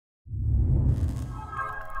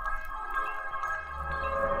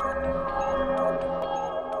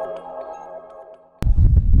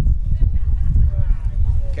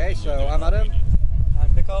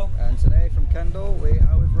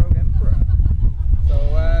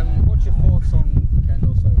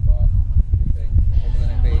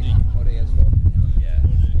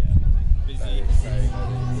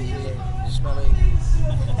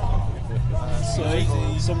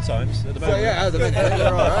minutes at the So moment. yeah, at the minute we're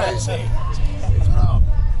all right. It's wrong.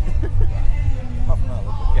 Apart from that,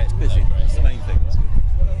 lovely. Yeah, it's busy. That's the main thing. That's good.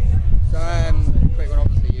 So quick one.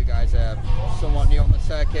 Obviously, you guys are somewhat new on the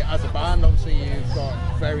circuit as a band. Obviously, you've got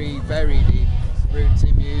very, very deep roots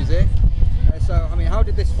in music. So, I mean, how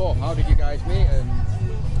did this form? How did you guys meet? And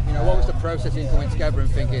what was the process in coming together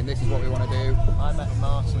and thinking this is what we want to do? I met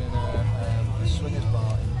Martin in a swingers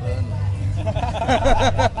bar in Burnley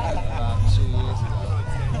about 2 years ago.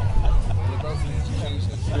 We were both into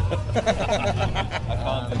Jesus. I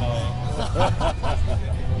can't deny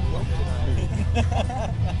it.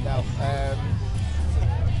 No,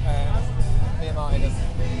 me and Martin have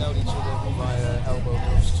known each other via elbow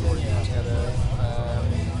gloves, touring together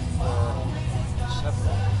for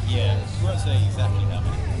several Yeah, we won't say exactly how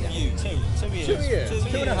many. You, 2 years. 2 years.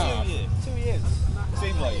 2.5. 2 years.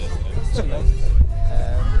 Seems like years ago. 2 years.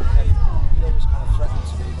 And we always kind of threatened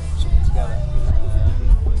to do something together.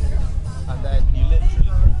 And then You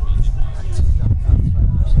literally I did not. I'm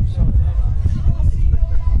so sorry about that.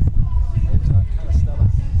 It was like kind of stellar.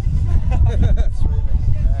 Threw me.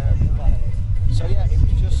 So yeah, it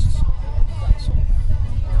was just that sort of,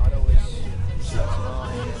 I'd always respected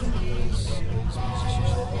Martin and his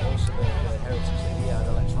musicianship, but also the heritage that he had,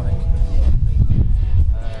 electronic,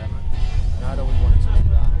 and I'd always wanted to do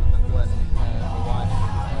that. And when my wife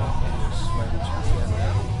was very much into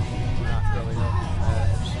that growing up,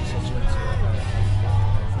 she said she went to a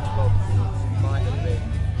club that might have been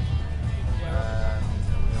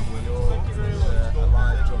New York, with a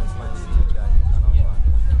live drummer playing the DJ, and I was like,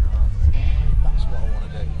 that's what I want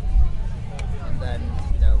to do. And then,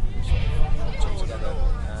 we sort of took together,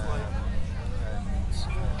 and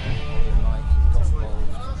Mike got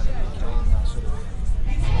involved, and it became that sort of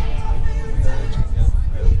merging of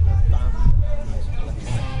band and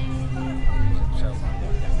electronic music. So,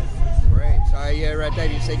 Great. So your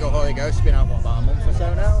debut single Holy Ghost has been out about a month or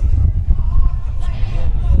so now.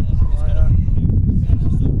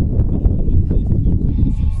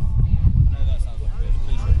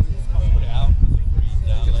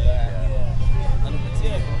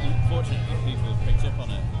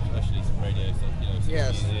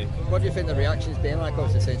 Yes. What do you think the reaction's been like?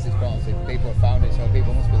 Obviously, since it's gone, people have found it, so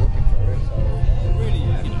people must be looking for it. So Really,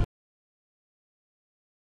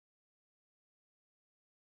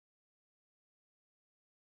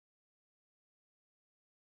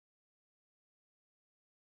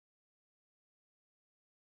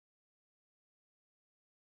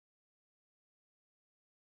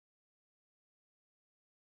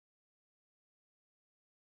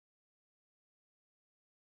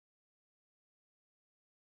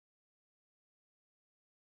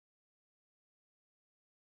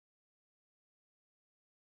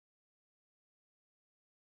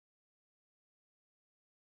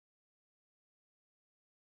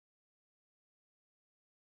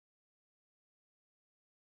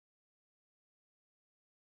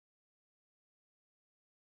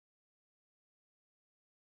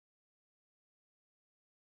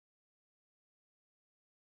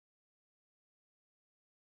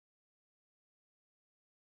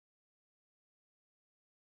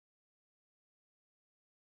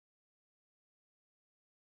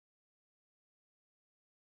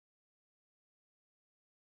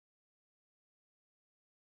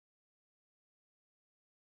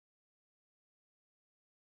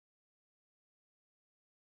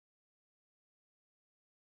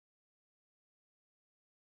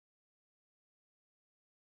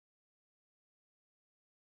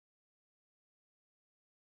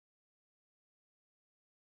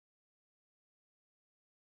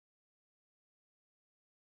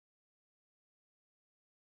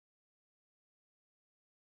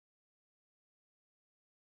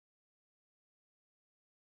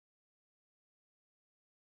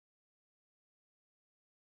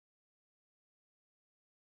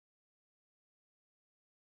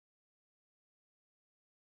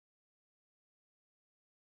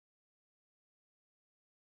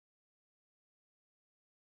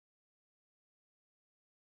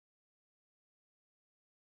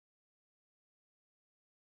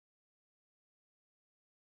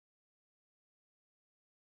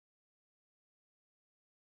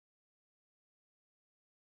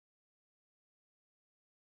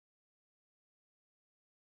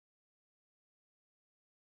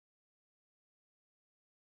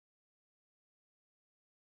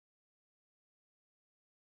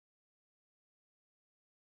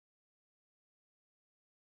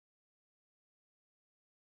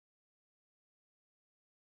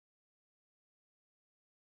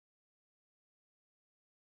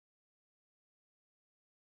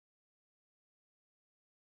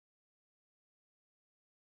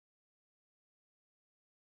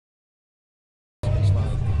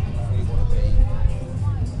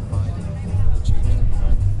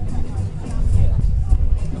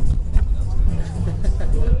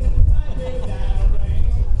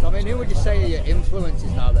 your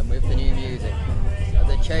influences now then with the new music? Have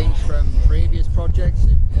they changed from previous projects?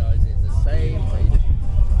 You know, is it the same? Or you just...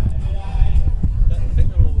 I think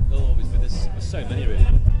they'll always be. There's so many really. I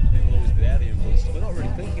think they'll always be there, the influences. We're not really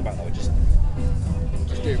thinking about that. We're just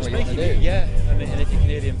doing what you want to making it. do. Yeah, and if you can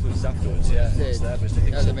hear the influences afterwards, yeah, That's it's it. there. But I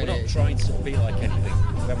think At the we're not minute. trying to be like anything. We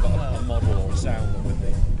haven't got a model or a sound that we're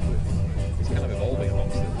it's kind of evolving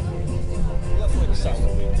amongst it. Well, that's what the sound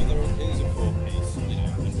will be. There is a core piece, you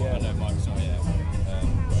know, and I know Mike's not here,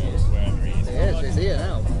 wherever he is. He is, he's here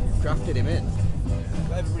now. Drafted him in.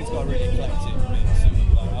 Everybody's got a really eclectic mix.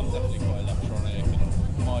 Like, I'm definitely quite electronic,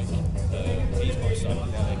 and Mike, he's quite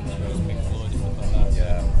psychedelic, he goes Pink Floyd and stuff like that.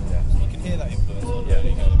 Yeah, yeah. So you can hear that influence. Yeah.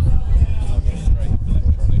 Really goes. It's not just straight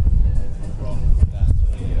electronic rock, dance,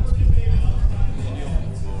 or and you're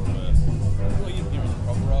more of you're in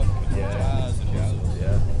prog rock, and jazz, and all sorts.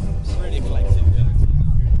 Yeah. It's really eclectic.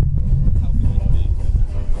 How can you be?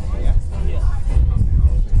 Yeah.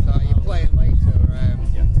 So you're playing later.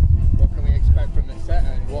 What can we expect from the set,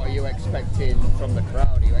 and what are you expecting from the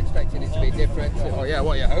crowd? Are you expecting it to be different? Oh yeah,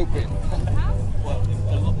 what are you hoping? Well, if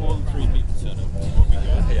a lot more than 3 people turn up, we'll be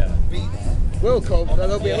good. Yeah. We'll come.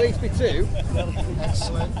 There'll be at least be 2.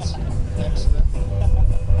 Excellent, excellent.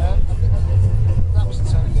 I think that was the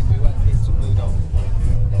same thing. We went into Blue Dog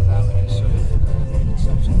without any sort of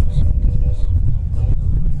preconceptions.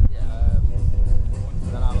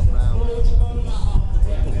 Then I looked round.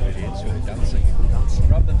 People really into it, dancing.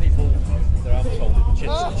 Rather than people, their arms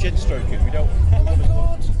folded, chin stroking. We don't.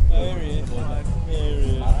 There he is. There he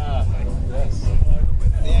is. Ah, yes.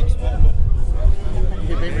 The ex-member.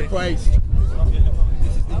 You've been replaced.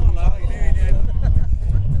 This is the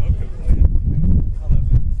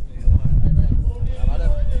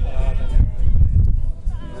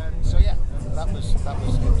So yeah, that was it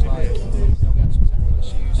was like, you know, we had some technical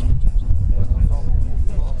issues in terms of working from,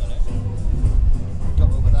 but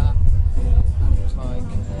got over that, and it was like,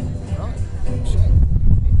 right, shit,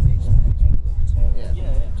 it needs to be worked. Yeah. Do you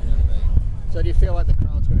know what I mean? So do you feel like the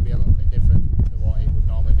crowd's going to be a little bit different to what it would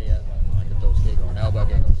normally be at like a Dust gig or an Elbow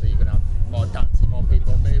gig? Obviously you're going to have more dancing, more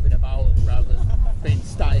people moving about rather than being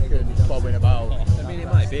static and bobbing about. I mean, it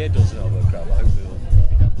might be a dozen elbow crowd, but hopefully we'll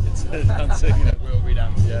be dancing. You know. Will be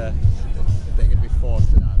dancing. Yeah. They're going to be forced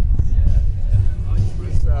to dance.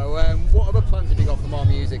 So what other plans have you got for more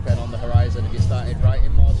music then on the horizon? Have you started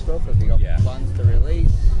writing more stuff? Have you got plans to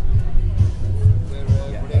release? We're in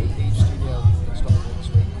each studio in Stockholm this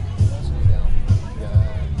week, sitting down,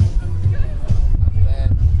 and then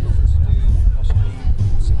looking to do possibly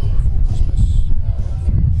single before Christmas,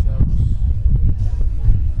 shows.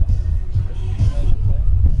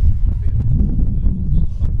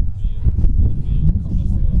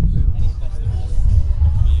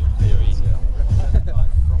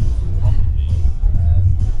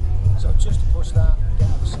 So just to push that, get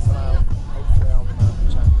another single out, hopefully album out in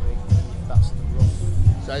January. That's the rough.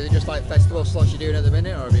 So is it just like festival slots you're doing at the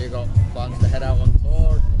minute, or have you got plans to head out on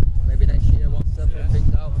tour maybe next year once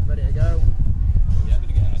everything's out and ready to go? We're just going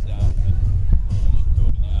to get our head down and finish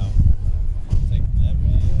recording it out. Take it from there,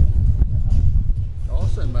 really.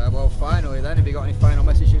 Awesome. Well, finally then, have you got any final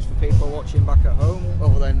messages for people watching back at home,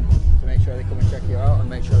 other than to make sure they come and check you out and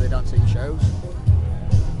make sure they dance at your shows?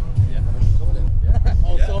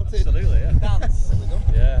 All sorted. Absolutely, yeah. Dance.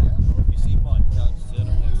 Yeah. If you see Mike, dance, turn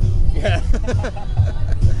up next time. Yeah.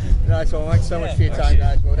 Nice one. Thanks so much for your time,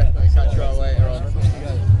 guys. We'll definitely catch you out later on.